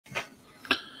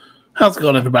How's it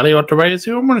going, everybody? Arthur Reyes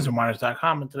here, Whiners,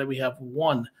 and today we have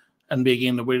one NBA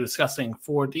game that we're discussing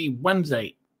for the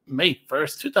Wednesday, May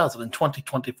 1st,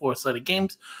 2024 slate of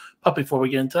games. But before we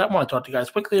get into that, I want to talk to you guys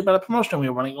quickly about a promotion we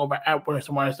are running over at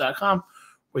Whiners,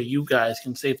 where you guys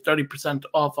can save 30%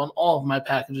 off on all of my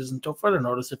packages until further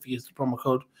notice if you use the promo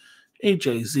code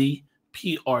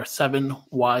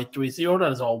AJZPR7Y30.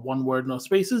 That is all one word, no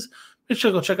spaces. Make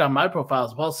sure to go check out my profile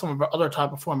as well as some of our other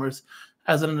top performers.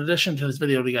 As in addition to this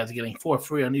video, you guys are getting for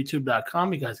free on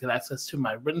YouTube.com. You guys get access to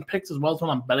my written picks as well as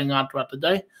what I'm betting on throughout the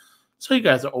day. So you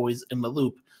guys are always in the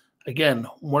loop. Again,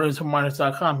 Whiners,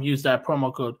 use that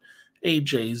promo code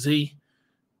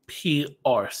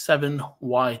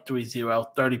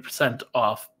AJZPR7Y30, 30%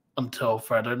 off until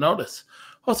further notice.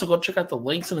 Also, go check out the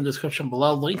links in the description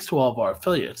below. Links to all of our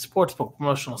affiliate sportsbook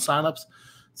promotional signups.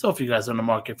 So if you guys are in the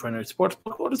market for a new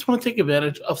sportsbook or just want to take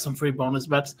advantage of some free bonus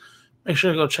bets, make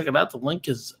sure to go check it out. The link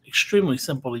is extremely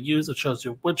simple to use. It shows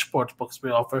you which sports books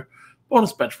we offer,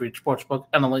 bonus bets for each sports book,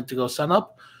 and a link to go sign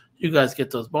up. You guys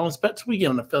get those bonus bets. We get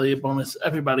an affiliate bonus.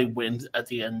 Everybody wins at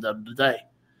the end of the day.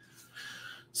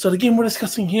 So the game we're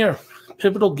discussing here,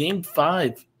 pivotal Game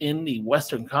 5 in the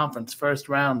Western Conference first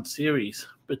round series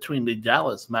between the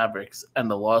Dallas Mavericks and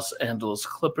the Los Angeles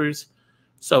Clippers.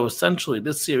 So essentially,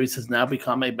 this series has now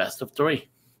become a best of three.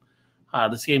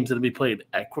 This game is going to be played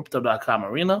at Crypto.com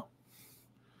Arena.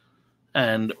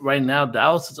 And right now,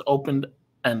 Dallas has opened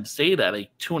and stayed at a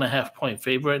 2.5-point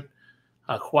favorite.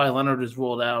 Kawhi Leonard is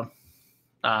ruled out,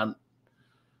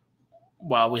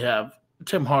 while we have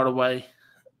Tim Hardaway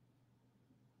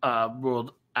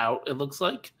ruled out, it looks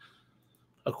like,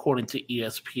 according to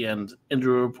ESPN's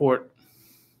injury report.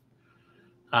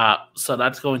 So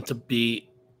that's going to be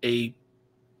a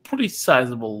pretty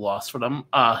sizable loss for them.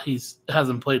 He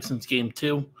hasn't played since Game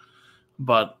 2,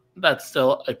 but that's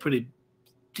still a pretty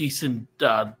decent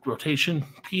rotation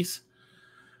piece.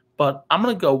 But I'm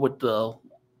going to go with the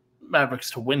Mavericks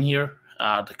to win here,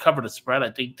 to cover the spread.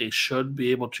 I think they should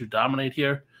be able to dominate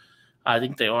here. I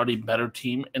think they are the better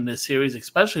team in this series,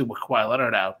 especially with Kawhi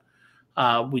Leonard out.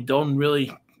 We don't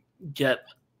really get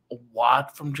a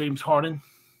lot from James Harden.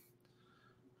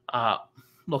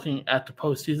 Looking at the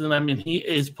postseason, I mean, he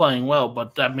is playing well,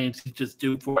 but that means he's just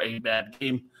due for a bad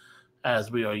game,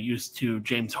 as we are used to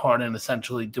James Harden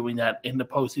essentially doing that in the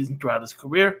postseason throughout his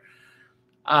career.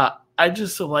 I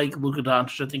just like Luka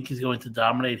Doncic. I think he's going to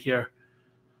dominate here.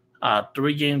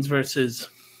 3 games versus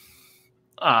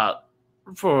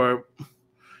for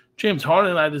James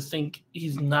Harden, I just think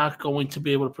he's not going to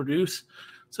be able to produce.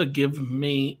 So give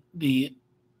me the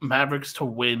Mavericks to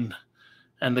win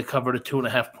and to cover the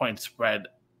 2.5-point spread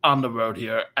on the road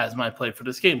here as my play for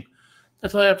this game.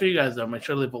 That's all I have for you guys, though. Make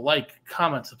sure to leave a like,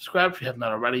 comment, subscribe if you have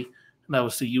not already, and I will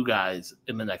see you guys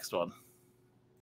in the next one.